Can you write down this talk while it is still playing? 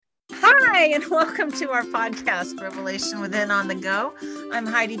Hi, and welcome to our podcast, Revelation Within on the Go. I'm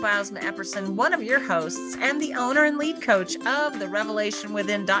Heidi Bilesma Epperson, one of your hosts and the owner and lead coach of the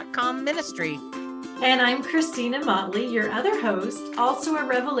RevelationWithin.com ministry. And I'm Christina Motley, your other host, also a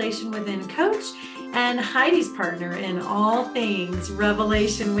Revelation Within coach and Heidi's partner in all things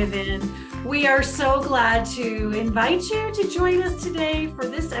Revelation Within. We are so glad to invite you to join us today for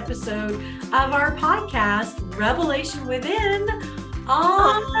this episode of our podcast, Revelation Within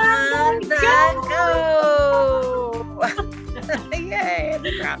on the Go. Yay,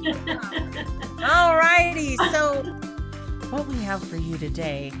 the crowd. All righty. So what we have for you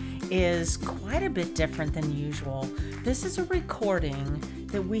today is quite a bit different than usual. This is a recording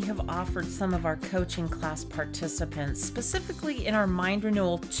that we have offered some of our coaching class participants, specifically in our Mind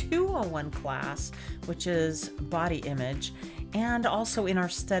Renewal 201 class, which is body image, and also in our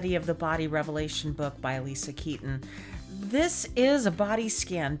study of the Body Revelation book by Lisa Keaton. This is a body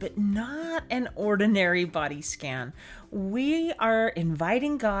scan, but not an ordinary body scan. We are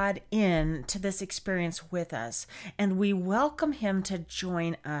inviting God in to this experience with us, and we welcome Him to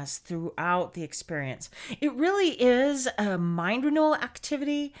join us throughout the experience. It really is a mind renewal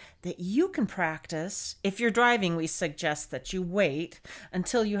activity that you can practice. If you're driving, we suggest that you wait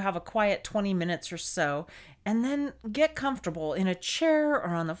until you have a quiet 20 minutes or so, and then get comfortable in a chair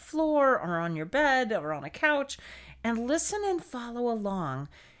or on the floor or on your bed or on a couch, and listen and follow along.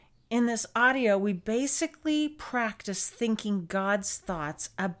 In this audio, we basically practice thinking God's thoughts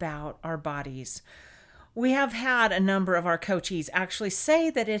about our bodies. We have had a number of our coachees actually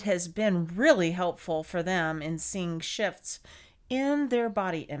say that it has been really helpful for them in seeing shifts in their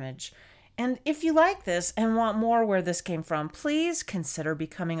body image. And if you like this and want more where this came from, please consider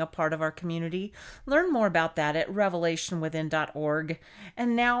becoming a part of our community. Learn more about that at revelationwithin.org.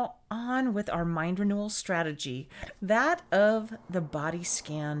 And now on with our mind renewal strategy, that of the body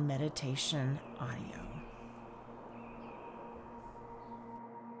scan meditation audio.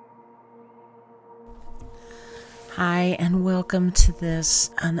 Hi, and welcome to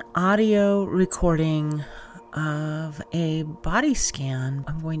an audio recording of a body scan.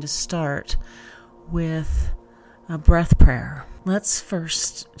 I'm going to start with a breath prayer. Let's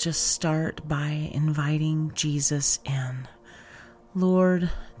first just start by inviting Jesus in. Lord,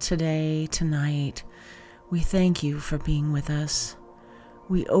 today, tonight, we thank you for being with us.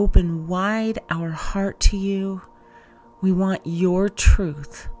 We open wide our heart to you. We want your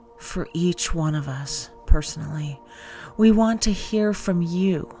truth for each one of us personally. We want to hear from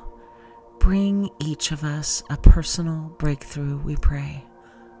you. Bring each of us a personal breakthrough, we pray.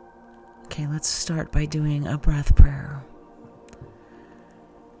 Okay, let's start by doing a breath prayer.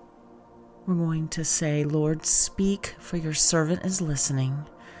 We're going to say, Lord, speak, for your servant is listening.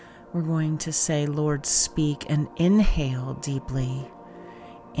 We're going to say, Lord, speak, and inhale deeply.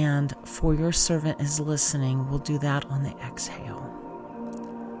 And for your servant is listening, we'll do that on the exhale.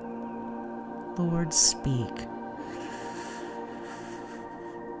 Lord, speak.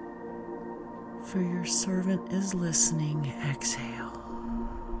 For your servant is listening, exhale.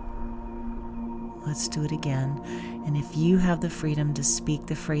 Let's do it again. And if you have the freedom to speak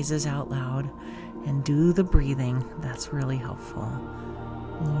the phrases out loud and do the breathing, that's really helpful.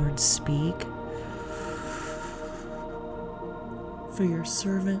 Lord, speak. For your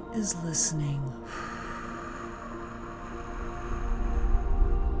servant is listening.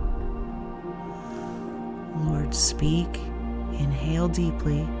 Lord, speak. Inhale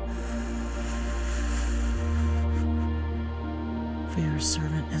deeply. For your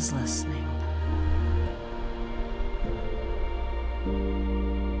servant is listening.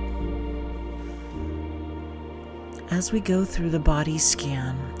 As we go through the body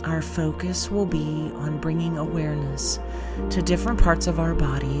scan, our focus will be on bringing awareness to different parts of our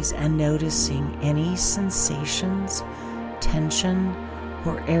bodies and noticing any sensations, tension,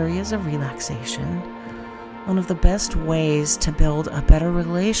 or areas of relaxation. One of the best ways to build a better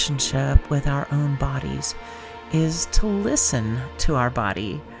relationship with our own bodies is to listen to our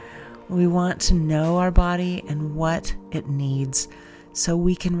body. We want to know our body and what it needs so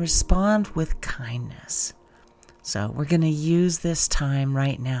we can respond with kindness. So we're going to use this time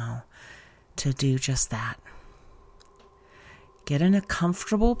right now to do just that. Get in a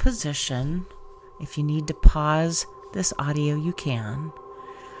comfortable position. If you need to pause this audio, you can.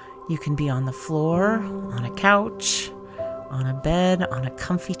 You can be on the floor, on a couch, on a bed, on a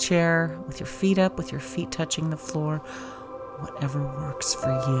comfy chair, with your feet up, with your feet touching the floor, whatever works for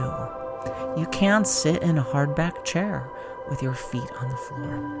you. You can sit in a hardback chair with your feet on the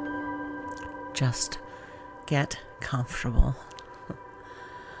floor. Just get comfortable.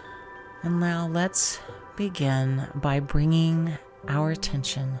 And now let's begin by bringing our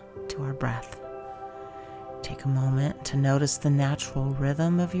attention to to our breath. Take a moment to notice the natural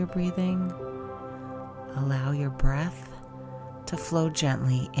rhythm of your breathing. Allow your breath to flow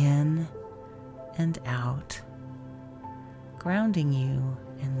gently in and out, grounding you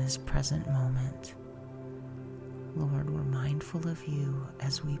in this present moment. Lord, we're mindful of you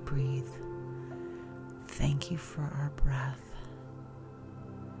as we breathe. Thank you for our breath.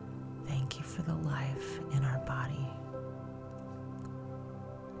 Thank you for the life in our body.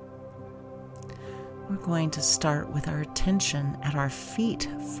 We're going to start with our attention at our feet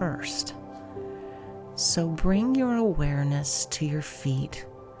first. So bring your awareness to your feet,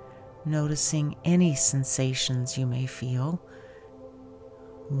 noticing any sensations you may feel: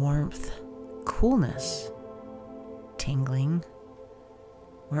 warmth, coolness, tingling,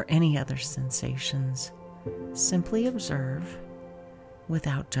 or any other sensations. Simply observe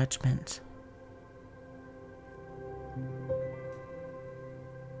without judgment.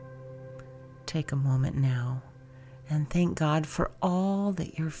 Take a moment now and thank God for all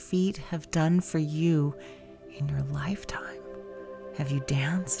that your feet have done for you in your lifetime. Have you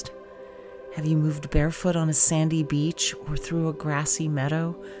danced? Have you moved barefoot on a sandy beach or through a grassy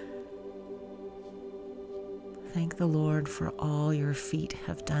meadow? Thank the Lord for all your feet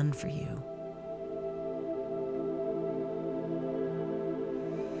have done for you.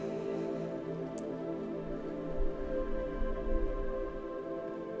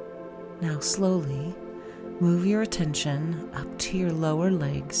 Now slowly move your attention up to your lower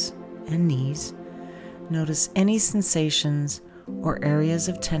legs and knees. Notice any sensations or areas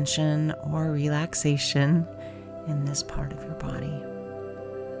of tension or relaxation in this part of your body.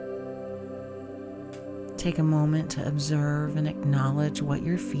 Take a moment to observe and acknowledge what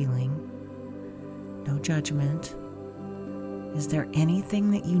you're feeling. No judgment. Is there anything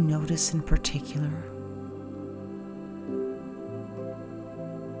that you notice in particular?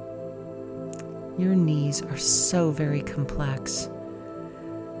 Your knees are so very complex.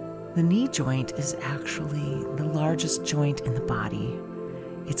 The knee joint is actually the largest joint in the body.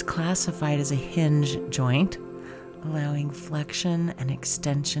 It's classified as a hinge joint, allowing flexion and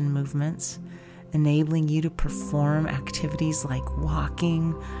extension movements, enabling you to perform activities like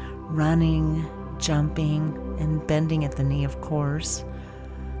walking, running, jumping, and bending at the knee, of course.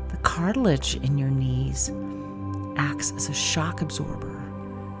 The cartilage in your knees acts as a shock absorber,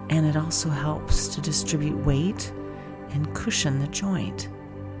 and it also helps to distribute weight and cushion the joint.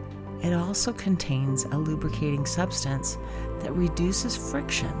 It also contains a lubricating substance that reduces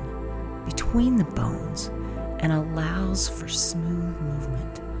friction between the bones and allows for smooth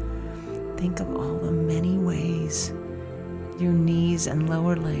movement. Think of all the many ways your knees and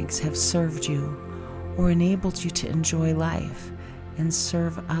lower legs have served you or enabled you to enjoy life and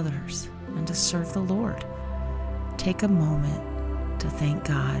serve others and to serve the Lord. Take a moment to thank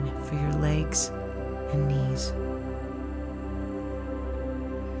God for your legs and knees.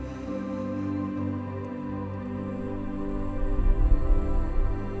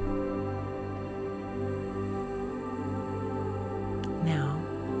 Now,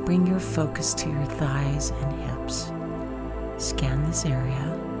 bring your focus to your thighs and hips. Scan this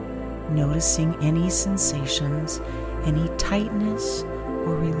area, noticing any sensations, any tightness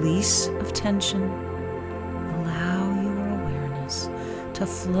or release of tension. Allow your awareness to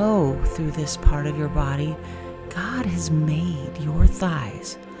flow through this part of your body. God has made your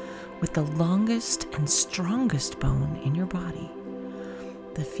thighs with the longest and strongest bone in your body.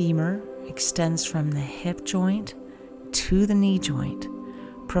 The femur extends from the hip joint to the knee joint,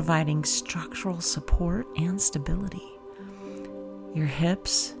 providing structural support and stability. Your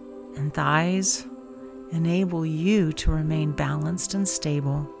hips and thighs enable you to remain balanced and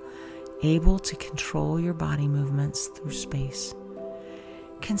stable, able to control your body movements through space.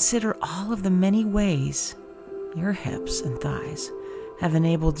 Consider all of the many ways your hips and thighs have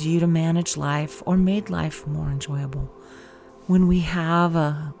enabled you to manage life or made life more enjoyable. When we have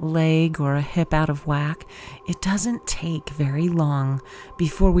a leg or a hip out of whack, it doesn't take very long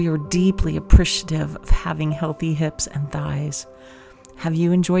before we are deeply appreciative of having healthy hips and thighs. Have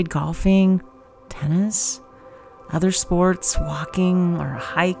you enjoyed golfing, tennis, other sports, walking, or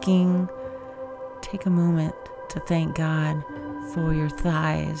hiking? Take a moment to thank God for your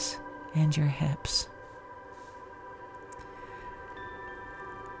thighs and your hips.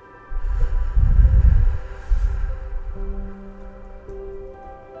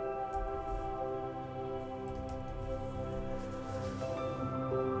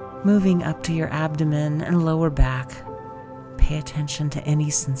 Moving up to your abdomen and lower back, pay attention to any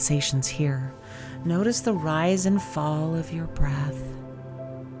sensations here. Notice the rise and fall of your breath.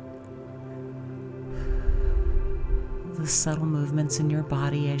 the subtle movements in your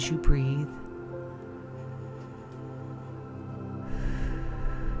body as you breathe.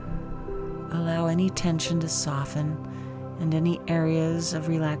 Allow any tension to soften and any areas of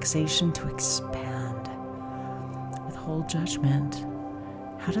relaxation to expand. Withhold judgment.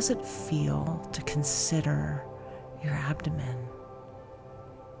 How does it feel to consider your abdomen,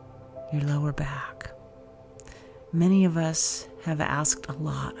 your lower back? Many of us have asked a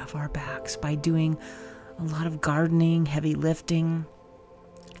lot of our backs by doing a lot of gardening, heavy lifting,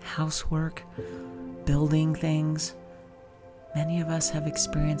 housework, building things. Many of us have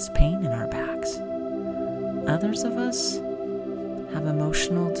experienced pain in our backs. Others of us have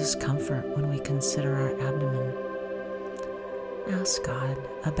emotional discomfort when we consider our abdomen. Ask God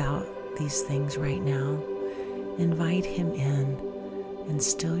about these things right now. Invite Him in and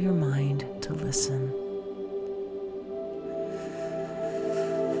still your mind to listen.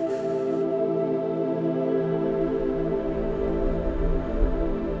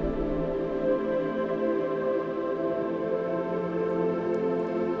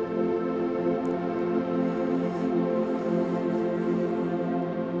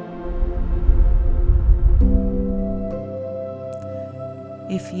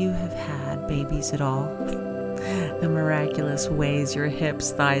 If you have had babies at all, the miraculous ways your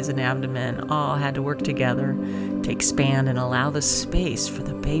hips, thighs, and abdomen all had to work together to expand and allow the space for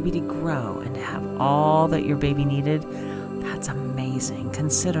the baby to grow and to have all that your baby needed, that's amazing.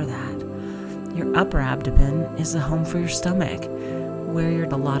 Consider that. Your upper abdomen is the home for your stomach, where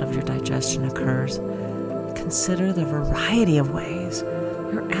a lot of your digestion occurs. Consider the variety of ways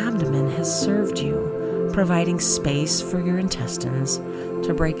your abdomen has served you, providing space for your intestines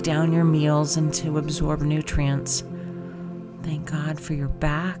to break down your meals and to absorb nutrients. Thank God for your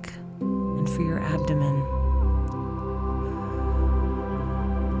back and for your abdomen.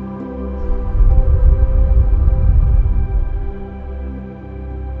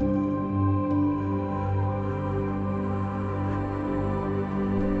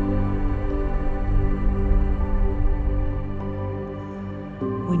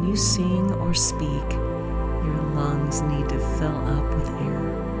 When you sing or speak, your lungs need to fill up with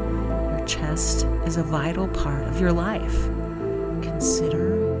air. Your chest is a vital part of your life.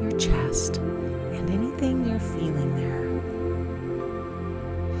 Consider your chest and anything you're feeling there.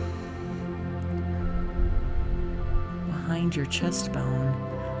 Behind your chest bone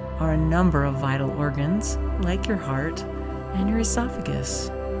are a number of vital organs, like your heart and your esophagus.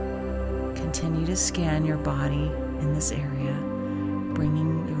 Continue to scan your body in this area,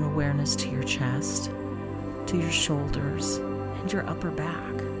 bringing your awareness to your chest, to your shoulders, and your upper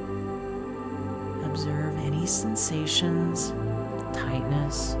back. Observe any sensations,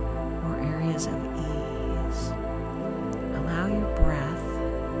 tightness, or areas of ease. Allow your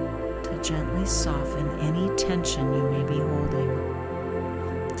breath to gently soften any tension you may be holding.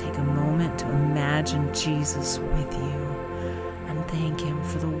 Take a moment to imagine Jesus with you and thank Him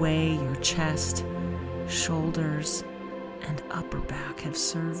for the way your chest, shoulders, and upper back have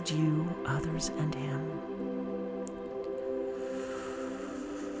served you, others, and Him.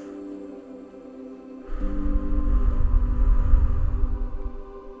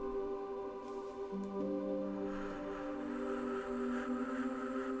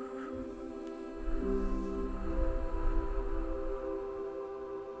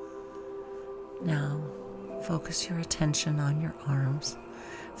 Now, focus your attention on your arms,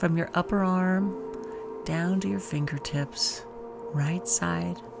 from your upper arm down to your fingertips, right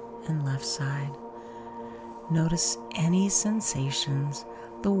side and left side. Notice any sensations,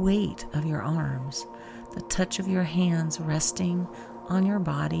 the weight of your arms, the touch of your hands resting on your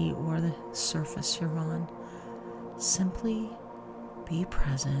body or the surface you're on. Simply be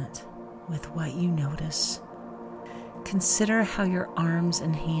present with what you notice. Consider how your arms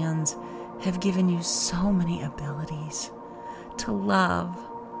and hands have given you so many abilities to love,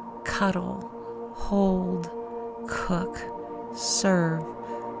 cuddle, hold, cook, serve.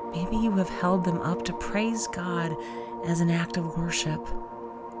 Maybe you have held them up to praise God as an act of worship.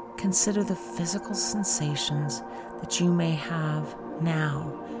 Consider the physical sensations that you may have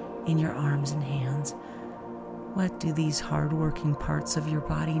now in your arms and hands. What do these hard-working parts of your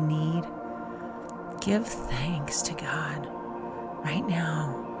body need? Give thanks to God right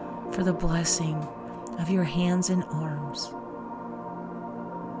now for the blessing of your hands and arms.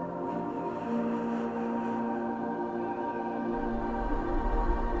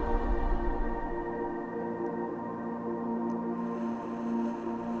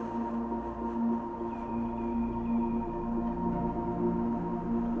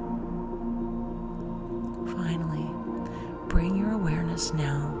 Finally, bring your awareness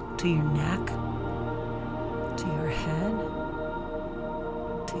now to your neck, to your head,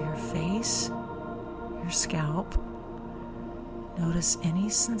 to your face, your scalp. Notice any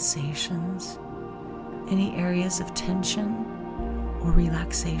sensations, any areas of tension or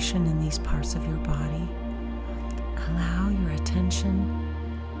relaxation in these parts of your body. Allow your attention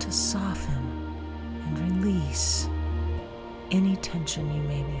to soften and release any tension you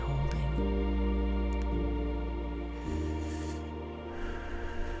may be holding.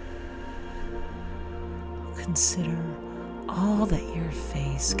 Consider all that your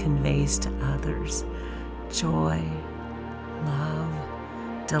face conveys to others: joy,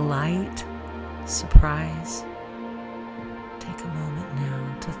 love, delight, surprise. Take a moment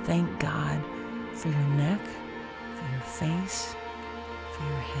now to thank God for your neck, for your face, for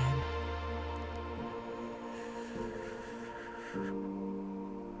your head.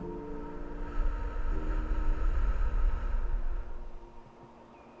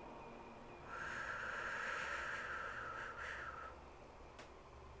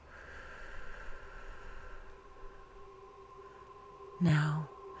 Now,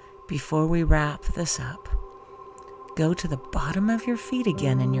 before we wrap this up, go to the bottom of your feet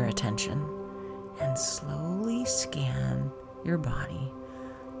again in your attention and slowly scan your body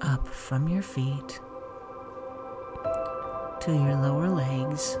up from your feet to your lower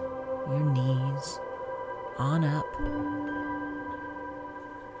legs, your knees, on up.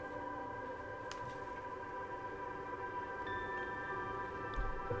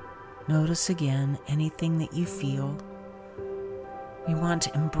 Notice again anything that you feel. We want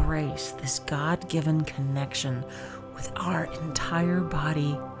to embrace this God-given connection with our entire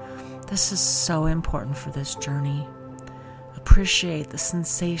body. This is so important for this journey. Appreciate the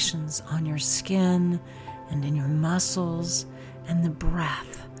sensations on your skin and in your muscles and the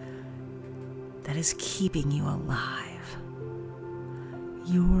breath that is keeping you alive.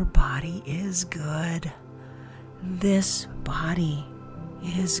 Your body is good. This body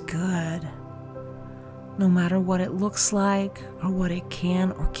is good. No matter what it looks like, or what it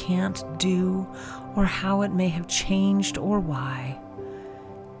can or can't do, or how it may have changed or why,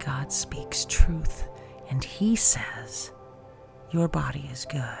 God speaks truth, and He says, your body is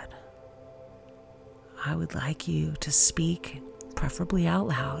good. I would like you to speak, preferably out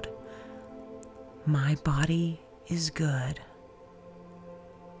loud, my body is good.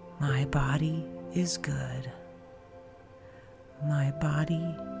 My body is good. My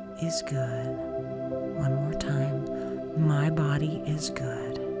body is good. One more time. My body is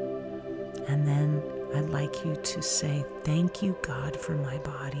good. And then I'd like you to say, thank you, God, for my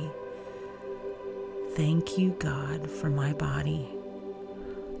body. Thank you, God, for my body.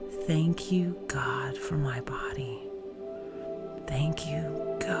 Thank you, God, for my body. Thank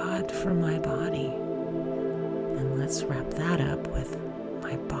you, God, for my body. And let's wrap that up with,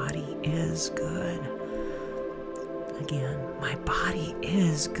 my body is good. Again, my body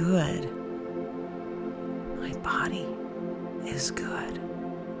is good. My body is good.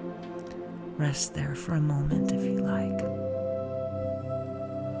 Rest there for a moment if you like.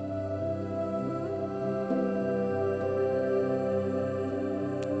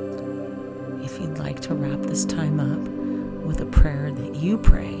 If you'd like to wrap this time up with a prayer that you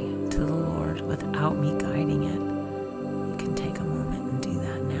pray to the Lord without me guiding it, you can take a moment and do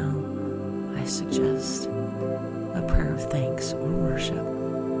that now. I suggest a prayer of thanks or worship.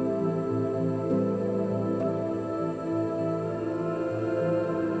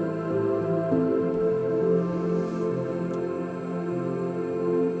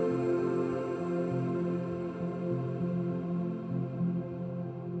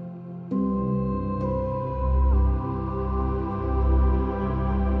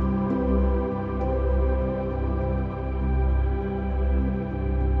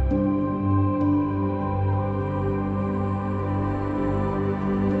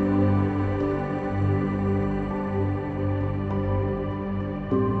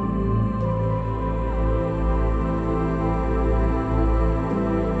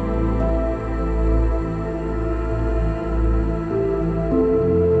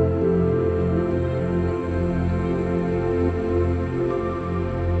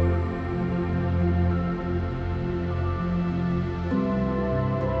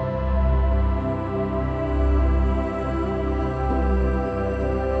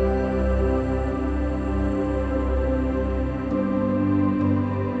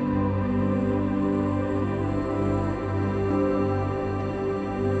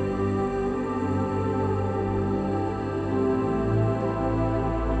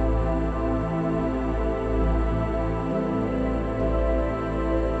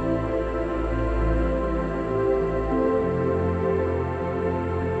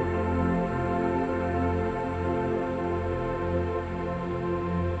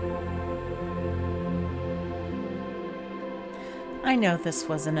 I know this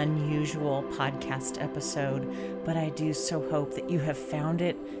was an unusual podcast episode, but I do so hope that you have found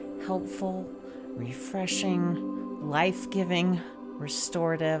it helpful, refreshing, life-giving,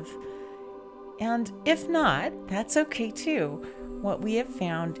 restorative. And if not, that's okay too. What we have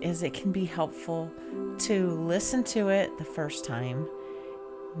found is it can be helpful to listen to it the first time,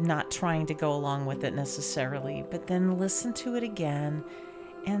 not trying to go along with it necessarily, but then listen to it again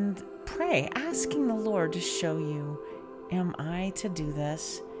and pray, asking the Lord to show you, am I to do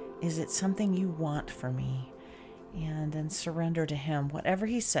this? Is it something you want for me? And then surrender to Him, whatever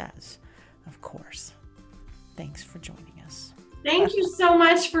He says, of course. Thanks for joining us. Thank you so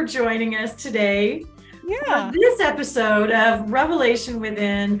much for joining us today. Yeah. For this episode of Revelation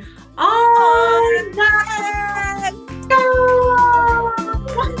Within on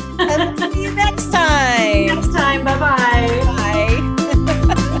And see you next time. Next time. Bye-bye.